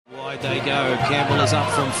They go. Campbell is up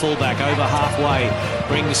from fullback, over halfway.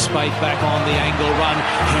 Brings Spate back on the angle run.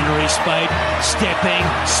 Henry Spate stepping.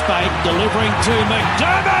 Spate delivering to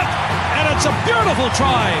McDermott. And it's a beautiful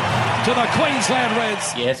try to the Queensland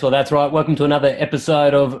Reds. Yes, well, that's right. Welcome to another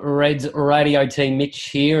episode of Reds Radio Team. Mitch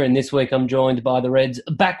here, and this week I'm joined by the Reds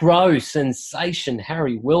back row sensation,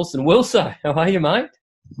 Harry Wilson. Wilson, how are you, mate?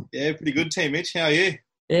 Yeah, pretty good, Team Mitch. How are you?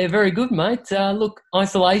 Yeah, very good, mate. Look,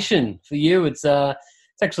 isolation for you. It's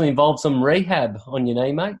actually involved some rehab on your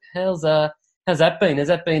knee, mate. How's that been? Has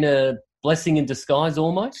that been a blessing in disguise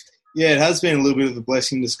almost? Yeah, it has been a little bit of a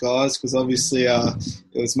blessing in disguise because obviously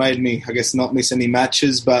it's made me, I guess, not miss any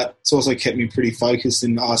matches, but it's also kept me pretty focused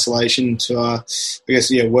in isolation to,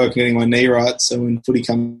 work getting my knee right. So when footy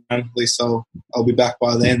comes around, at least I'll be back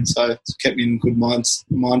by then. So it's kept me in good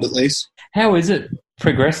mind at least. How is it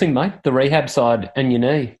progressing, mate, the rehab side and your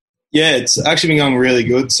knee? Yeah, it's actually been going really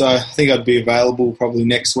good. So I think I'd be available probably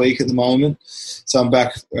next week at the moment. So I'm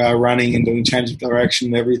back running and doing change of direction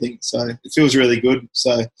and everything. So it feels really good.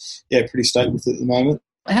 So, yeah, pretty stoked with it at the moment.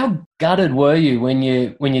 How gutted were you when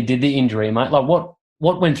you did the injury, mate? Like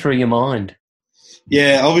what went through your mind?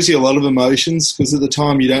 Yeah, obviously a lot of emotions because at the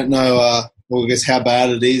time you don't know, how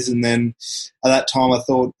bad it is. And then at that time I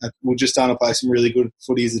thought we're just starting to play some really good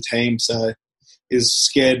footy as a team. So it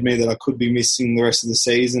scared me that I could be missing the rest of the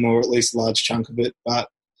season or at least a large chunk of it. But,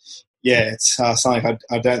 yeah, it's something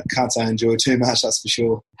can't say I enjoy too much, that's for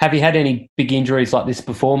sure. Have you had any big injuries like this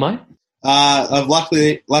before, mate? I've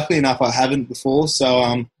luckily enough, I haven't before.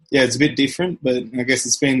 So, it's a bit different, but I guess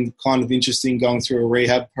it's been kind of interesting going through a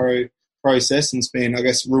rehab process, and it's been, I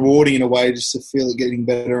guess, rewarding in a way just to feel it getting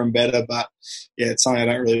better and better. But, yeah, it's something I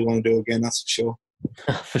don't really want to do again, that's for sure.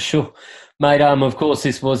 For sure. Mate, of course,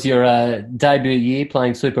 this was your debut year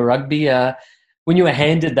playing Super Rugby. When you were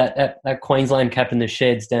handed that Queensland cap in the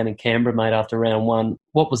sheds down in Canberra, mate, after round one,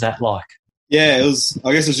 what was that like? Yeah, it was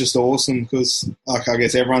just awesome because, I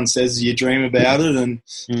guess everyone says you dream about it, and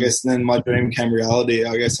I guess then my dream became reality.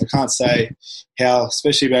 I guess I can't say how,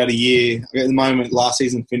 especially about a year. At the moment, last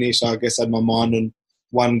season finished, I guess I had my mind on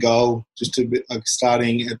one goal, just to be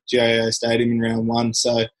starting at GIO Stadium in round one.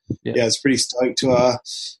 So, I was pretty stoked to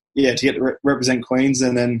get to represent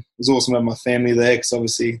Queensland, and it was awesome to have my family there because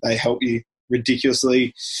obviously they help you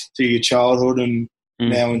ridiculously through your childhood and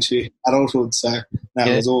now into adulthood. So,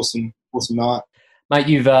 it was awesome night. Mate,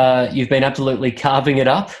 you've been absolutely carving it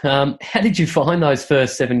up. How did you find those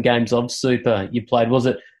first 7 games of Super you played? Was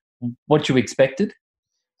it what you expected?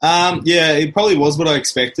 It probably was what I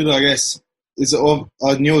expected, I guess.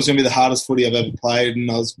 I knew it was going to be the hardest footy I've ever played,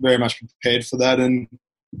 and I was very much prepared for that and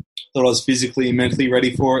thought I was physically and mentally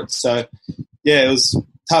ready for it. So, it was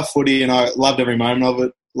tough footy, and I loved every moment of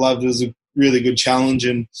it. It was a really good challenge,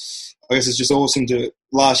 and I guess it's just awesome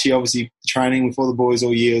last year, obviously, training with all the boys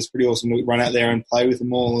all year. It was pretty awesome to run out there and play with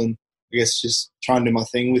them all, and I guess just try and do my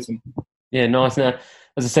thing with them. Yeah, nice. Now,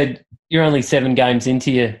 as I said, you're only 7 games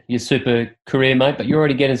into your Super career, mate, but you're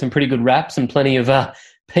already getting some pretty good raps and plenty of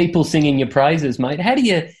people singing your praises, mate. How do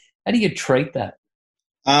you treat that?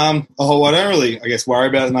 I don't really, worry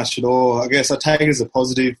about it much at all. I guess I take it as a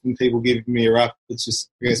positive when people give me a rap. It's just,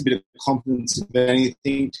 a bit of confidence, if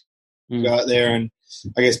anything, to go out there and,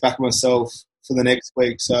 back myself for the next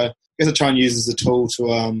week. So I guess I try and use it as a tool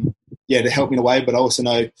to help me in a way, but I also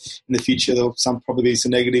know in the future there'll probably be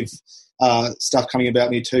some negative stuff coming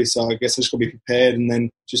about me too. So I guess I just got to be prepared and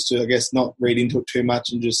then just to, not read into it too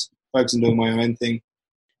much and just focus on doing my own thing.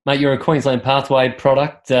 Mate, you're a Queensland Pathway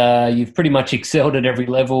product. You've pretty much excelled at every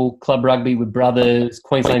level. Club rugby with Brothers,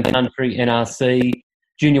 Queensland Country, NRC,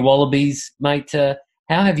 Junior Wallabies. Mate, how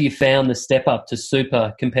have you found the step up to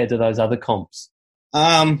Super compared to those other comps?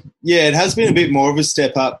 It has been a bit more of a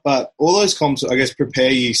step up, but all those comps, prepare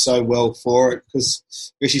you so well for it because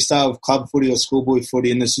you start with club footy or schoolboy footy,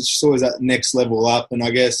 and it's just always that next level up. And I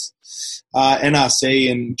guess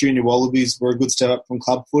NRC and Junior Wallabies were a good step up from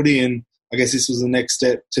club footy, and I guess this was the next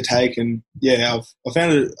step to take. And, I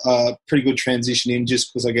found it a pretty good transition in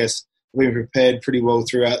just because, I've been prepared pretty well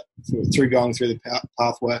through going through the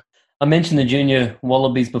pathway. I mentioned the Junior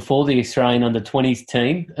Wallabies before, the Australian under-20s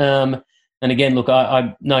team. And again, look,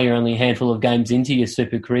 I know you're only a handful of games into your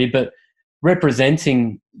Super career, but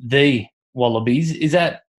representing the Wallabies, is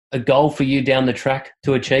that a goal for you down the track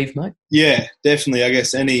to achieve, mate? Yeah, definitely. I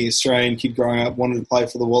guess any Australian kid growing up wanted to play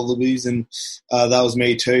for the Wallabies, and that was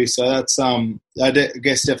me too. So that's,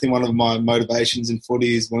 definitely one of my motivations in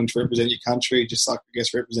footy is wanting to represent your country, just like,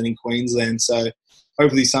 representing Queensland. So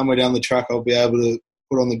hopefully somewhere down the track I'll be able to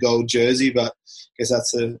put on the gold jersey, but I guess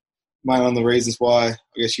that's one of the reasons why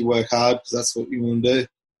you work hard, because that's what you want to do.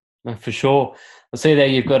 For sure. I see there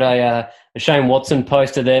you've got a Shane Watson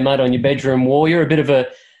poster there, mate, on your bedroom wall. You're a bit of a,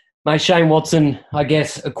 mate, Shane Watson, I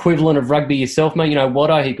guess, equivalent of rugby yourself, mate. You know,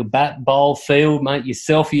 Watto, he could bat, bowl, field, mate,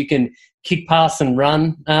 yourself. You can kick, pass and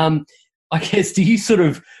run. I guess, do you sort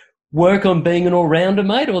of work on being an all-rounder,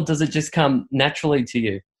 mate, or does it just come naturally to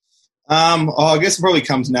you? I guess it probably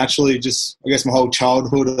comes naturally. Just, I guess, my whole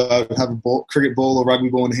childhood, I'd have a cricket ball or rugby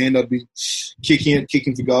ball in hand. I'd be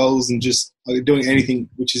kicking for goals, and just doing anything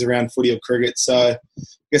which is around footy or cricket. So, I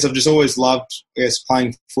guess I've just always loved,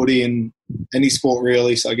 playing footy and any sport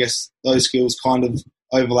really. So, I guess those skills kind of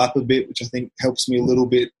overlap a bit, which I think helps me a little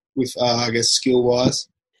bit with, skill wise.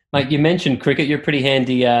 Mate, you mentioned cricket. You're a pretty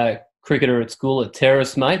handy cricketer at school at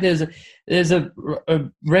Terrace, mate. There's a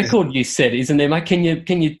record you set, isn't there, mate? Can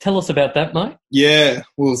you tell us about that, mate? Yeah,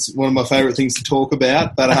 well, it's one of my favourite things to talk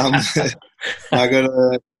about. But I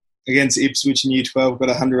got against Ipswich in Year 12, got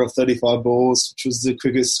 100 off 35 balls, which was the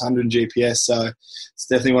quickest 100 GPS. So it's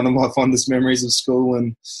definitely one of my fondest memories of school,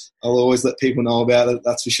 and I'll always let people know about it.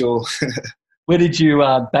 That's for sure. Where did you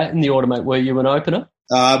bat in the order, mate? Were you an opener?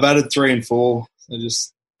 I batted 3 and 4. I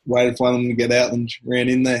just waited for them to get out and ran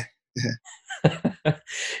in there.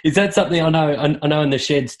 Is that something I know in the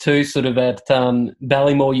sheds too, sort of at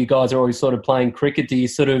Ballymore, you guys are always sort of playing cricket. Do you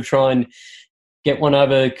sort of try and get one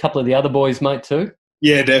over a couple of the other boys, mate, too?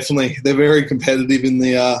 Yeah, definitely. They're very competitive in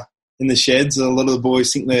the sheds. A lot of the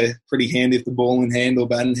boys think they're pretty handy with the ball in hand or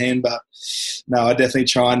bat in hand, but no, I definitely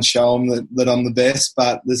try and show them that I'm the best.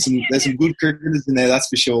 But there's some good cricketers in there, that's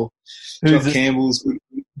for sure. Jock Campbell's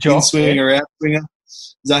good swinger, out swinger.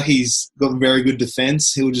 Zachy's got very good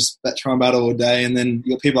defence. He'll just try and battle all day. And then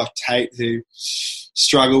you've got people like Tate who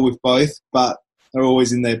struggle with both, but they're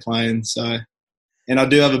always in there playing. So, and I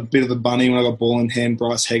do have a bit of a bunny when I got ball in hand,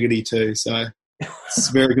 Bryce Hegarty too. So it's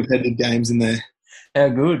very competitive games in there. How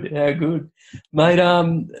good, mate.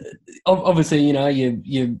 Obviously, you know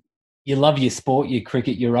you love your sport, your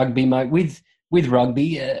cricket, your rugby, mate. With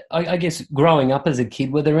rugby, I guess growing up as a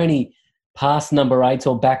kid, were there any past number 8s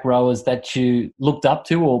or back rowers that you looked up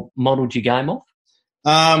to or modelled your game off?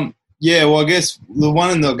 Yeah, well, I guess the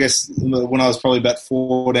one, when I was probably about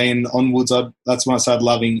 14 onwards, that's when I started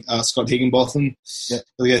loving Scott Higginbotham. Yep.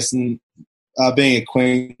 I guess being at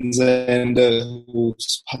Queensland,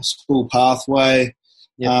 school pathway.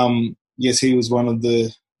 Yep. Yes, he was one of the,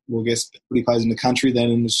 footy players in the country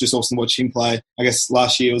then, and it's just awesome to watch him play. I guess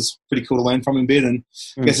last year was pretty cool to learn from him a bit, and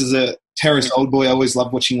I guess as a Terrace old boy, I always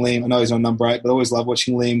loved watching Liam. I know he's on number 8, but I always loved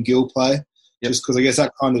watching Liam Gill play. Yep. Just because I guess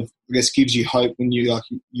that kind of gives you hope when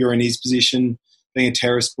you're in his position, being a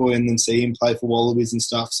Terrace boy, and then see him play for Wallabies and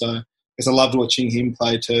stuff. So I guess I loved watching him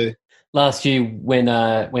play too. Last year,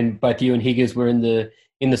 when both you and Higgers were in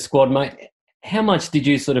the squad, mate, how much did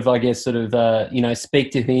you speak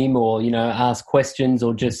to him, or ask questions,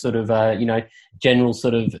 or just general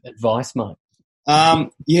sort of advice, mate?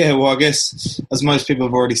 Yeah, well, I guess as most people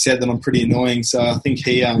have already said, that I'm pretty annoying, so I think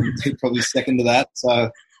he'd probably second to that.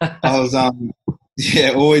 So I was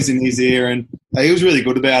always in his ear, and he was really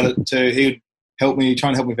good about it too. He would help me, try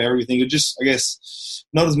and help me with everything. It just, I guess,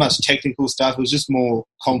 not as much technical stuff. It was just more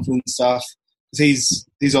confidence stuff. Because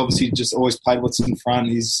he's obviously just always played what's in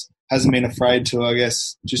front. Hasn't been afraid to, I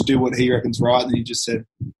guess, just do what he reckons right. And he just said,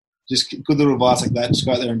 just good little advice like that. Just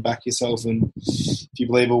go out there and back yourself, and if you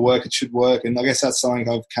believe it'll work, it should work. And I guess that's something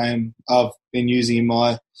I've been using in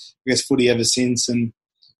my, footy ever since. And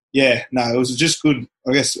yeah, no, it was just good.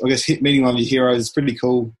 I guess meeting one of your heroes is pretty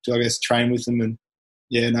cool to, train with them. And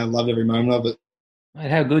yeah, no, I loved every moment of it.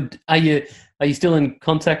 Mate, how good are you? Are you still in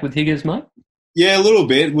contact with Higgers, mate? Yeah, a little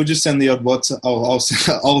bit. We'll just send the odd WhatsApp.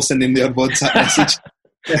 I'll send him the odd WhatsApp message.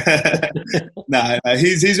 No,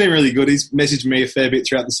 he's been really good. He's messaged me a fair bit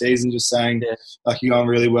throughout the season, just saying you're going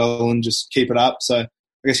really well and just keep it up. So I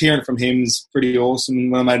guess hearing it from him is pretty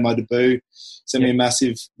awesome. When I made my debut, sent me a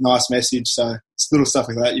massive, nice message. So it's little stuff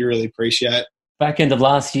like that you really appreciate. Back end of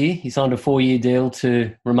last year, he signed a 4-year deal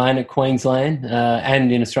to remain at Queensland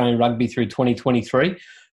and in Australian rugby through 2023.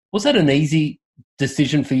 Was that an easy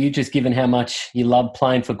decision for you, just given how much you love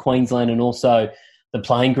playing for Queensland and also the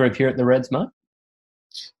playing group here at the Reds, mate?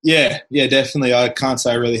 Yeah, definitely. I can't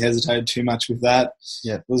say I really hesitated too much with that.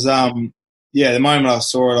 Yeah. It was, the moment I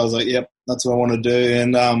saw it, I was like, yep, that's what I want to do.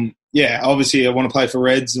 And, obviously I want to play for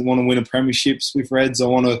Reds and want to win a premierships with Reds. I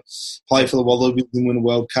want to play for the Wallabies and win a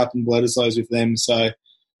World Cup and Bledisloes with them. So,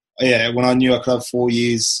 yeah, when I knew I could have 4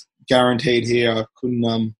 years guaranteed here, I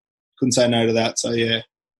couldn't say no to that. So, yeah, it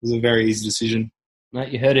was a very easy decision. Mate,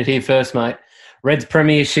 you heard it here first, mate. Reds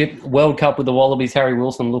Premiership, World Cup with the Wallabies, Harry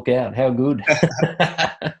Wilson, look out. How good.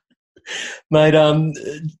 Mate,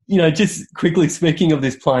 just quickly speaking of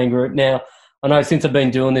this playing group now, I know since I've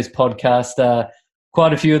been doing this podcast,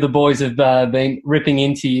 quite a few of the boys have been ripping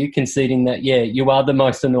into you, conceding that, yeah, you are the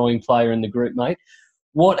most annoying player in the group, mate.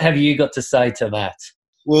 What have you got to say to that?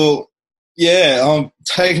 Well, yeah, I'm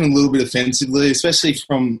taking a little bit offensively, especially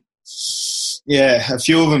from, a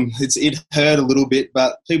few of them. It hurt a little bit,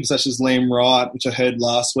 but people such as Liam Wright, which I heard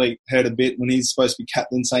last week, hurt a bit when he's supposed to be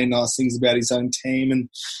captain, saying nice things about his own team and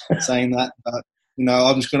saying that. But,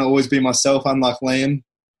 I'm just going to always be myself, unlike Liam.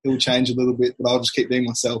 He'll change a little bit, but I'll just keep being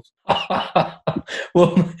myself.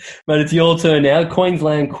 Well, mate, it's your turn now.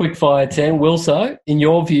 Queensland Quickfire 10. Wilso, in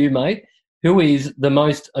your view, mate, who is the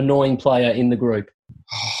most annoying player in the group?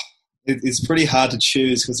 It's pretty hard to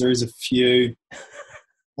choose because there is a few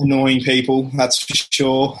annoying people, that's for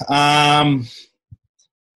sure. I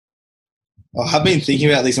have been thinking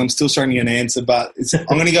about this. I'm still struggling to get an answer, but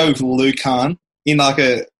I'm going to go with Luke Hahn in like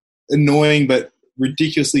a annoying but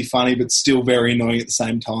ridiculously funny, but still very annoying at the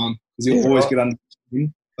same time because he'll always get under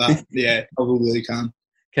him. But yeah, probably Luke Hahn.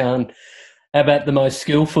 Khan. How about the most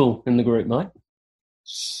skillful in the group, mate?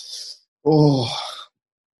 Oh,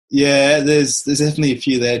 yeah, there's definitely a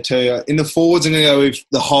few there too. In the forwards, I'm going to go with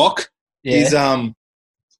the Hawk. Yeah.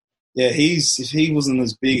 If he wasn't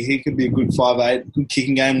as big, he could be a good 5'8", good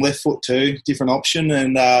kicking game, left foot too, different option.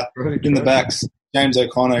 And in the backs, James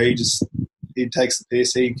O'Connor, he takes the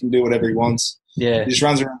piss. He can do whatever he wants. Yeah. He just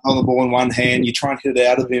runs around on the ball in one hand. You try and hit it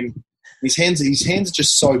out of him. His hands are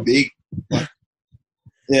just so big. He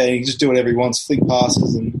can just do whatever he wants, flick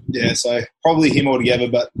passes, and so probably him altogether.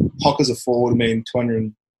 But Hawk as a forward,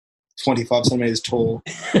 225 centimetres tall.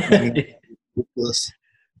 Ridiculous.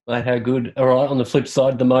 Mate, how good. All right, on the flip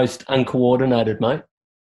side, the most uncoordinated, mate.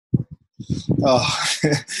 Oh,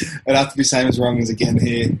 it'd have to be same as Wrongers again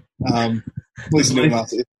here. Listen to him,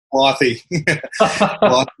 Blythe.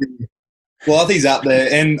 Blythe's up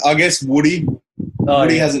there. And I guess Woody.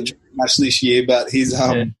 Woody hasn't much this year, but his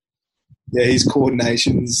his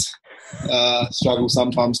coordinations struggle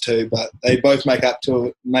sometimes too. But they both make up for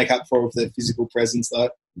it with their physical presence, though.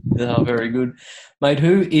 Oh, very good. Mate,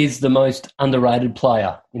 who is the most underrated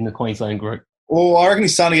player in the Queensland group? Well, I reckon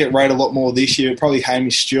he's starting to get rated a lot more this year. Probably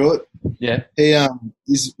Hamish Stewart. Yeah. He I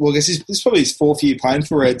guess this is probably his fourth year playing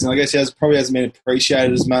for Reds, and I guess he probably hasn't been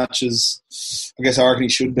appreciated as much as I reckon he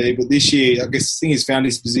should be. But this year, I guess I think he's found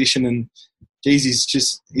his position, and geez,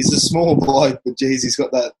 he's a small bloke, but geez, he's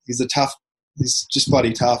just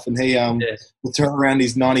bloody tough, and he will throw around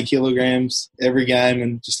his 90 kilograms every game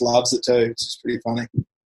and just loves it too. It's just pretty funny.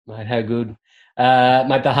 Mate, how good.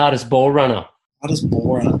 Mate, the hardest ball runner. Hardest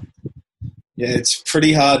ball runner. Yeah, it's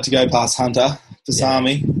pretty hard to go past Hunter for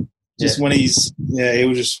Sami. Just when he's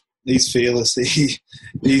fearless.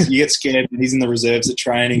 You get scared when he's in the reserves at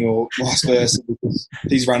training or vice versa because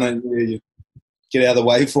he's running. You get out of the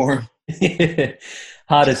way for him.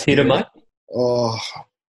 Hardest hitter, mate? Oh,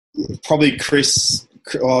 probably Chris.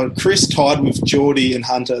 Chris tied with Geordie and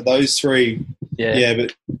Hunter. Those three. Yeah,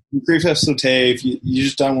 but Griff Sauter, you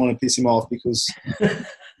just don't want to piss him off because you're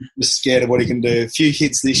just scared of what he can do. A few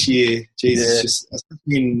hits this year. Jesus, just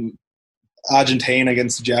in Argentina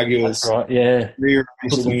against the Jaguars. That's right, yeah. Rear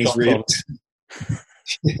wing is ripped.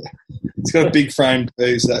 He's got a big frame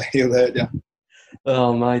too, so he'll hurt you.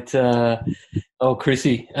 Oh, mate.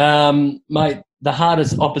 Chrissy. Mate, the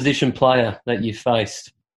hardest opposition player that you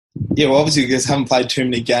faced? Yeah, well, obviously, I haven't played too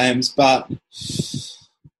many games, but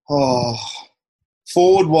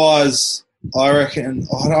forward-wise, I reckon,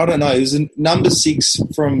 I don't know, it was number 6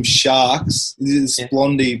 from Sharks, this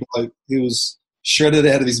Blondie bloke. He was shredded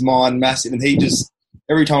out of his mind, massive, and he just,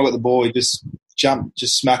 every time I got the ball, he just jumped,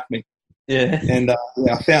 just smacked me. Yeah. And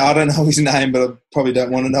I don't know his name, but I probably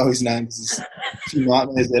don't want to know his name because there's a few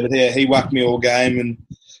nightmares there. But he whacked me all game. And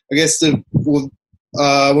I guess when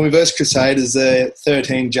we versed Crusaders,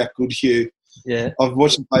 13 Jack Goodhue. Yeah. I've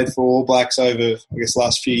watched him play for All Blacks over, I guess,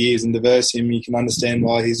 last few years, and to verse him, you can understand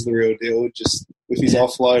why he's the real deal. Just with his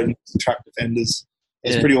offload and track defenders,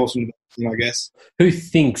 it's pretty awesome, I guess. Who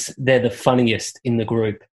thinks they're the funniest in the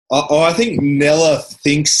group? I think Nella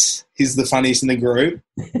thinks he's the funniest in the group,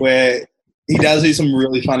 where he does do some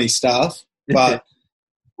really funny stuff. But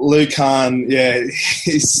Luke Hahn,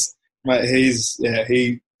 he's hilarious.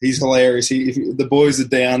 If the boys are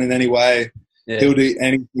down in any way, he'll do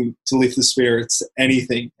anything to lift the spirits,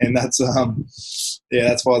 anything. And that's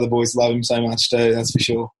that's why the boys love him so much too, that's for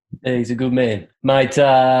sure. Yeah, he's a good man. Mate,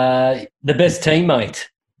 the best teammate.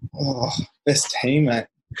 Oh, best teammate.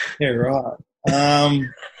 Yeah, right.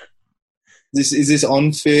 Is this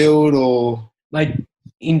on field or? Mate,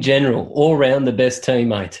 in general, all round the best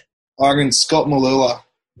teammate. I reckon Scott Malula.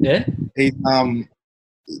 Yeah? He's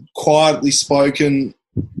quietly spoken,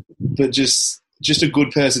 but just just a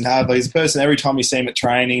good person to have. Like, he's a person every time you see him at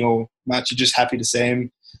training or match, you're just happy to see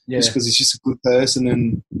him. Just because he's just a good person,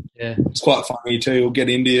 and it's quite funny too. He'll get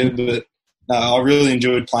into you, but I really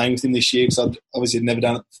enjoyed playing with him this year because I've obviously never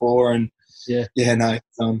done it before, and he's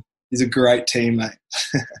a great teammate.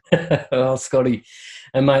 Well, Scotty,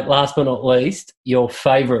 and mate, last but not least, your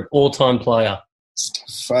favourite all-time player.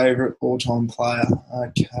 Favourite all-time player?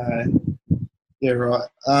 Okay, yeah, right.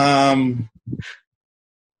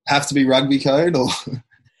 Have to be rugby code or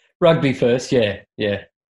rugby first? Yeah. Okay.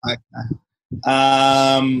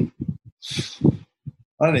 I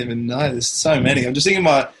don't even know. There's so many. I'm just thinking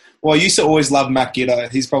I used to always love Matt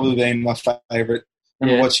Giddo. He's probably been my favourite. I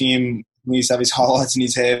remember watching him. He used to have his highlights in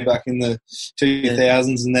his hair back in the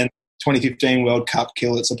 2000s, and then 2015 World Cup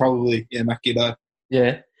killer. So probably Matt Giddo.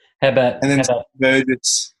 Yeah. How about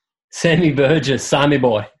Burgess? Sammy Burgess, Sammy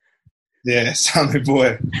boy. Yeah, Sammy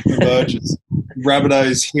boy, Burgess.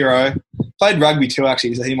 Rabbitohs hero. Played rugby too,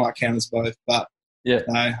 actually, so he might count as both. But no,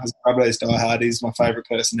 I was Rabbitohs diehard. He's my favourite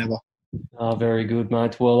person ever. Oh, very good,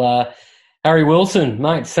 mate. Well, Harry Wilson,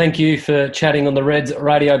 mate, thank you for chatting on the Reds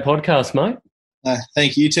Radio podcast, mate.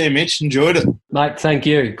 Thank you too, Mitch. Enjoyed it. Mate, thank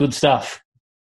you. Good stuff.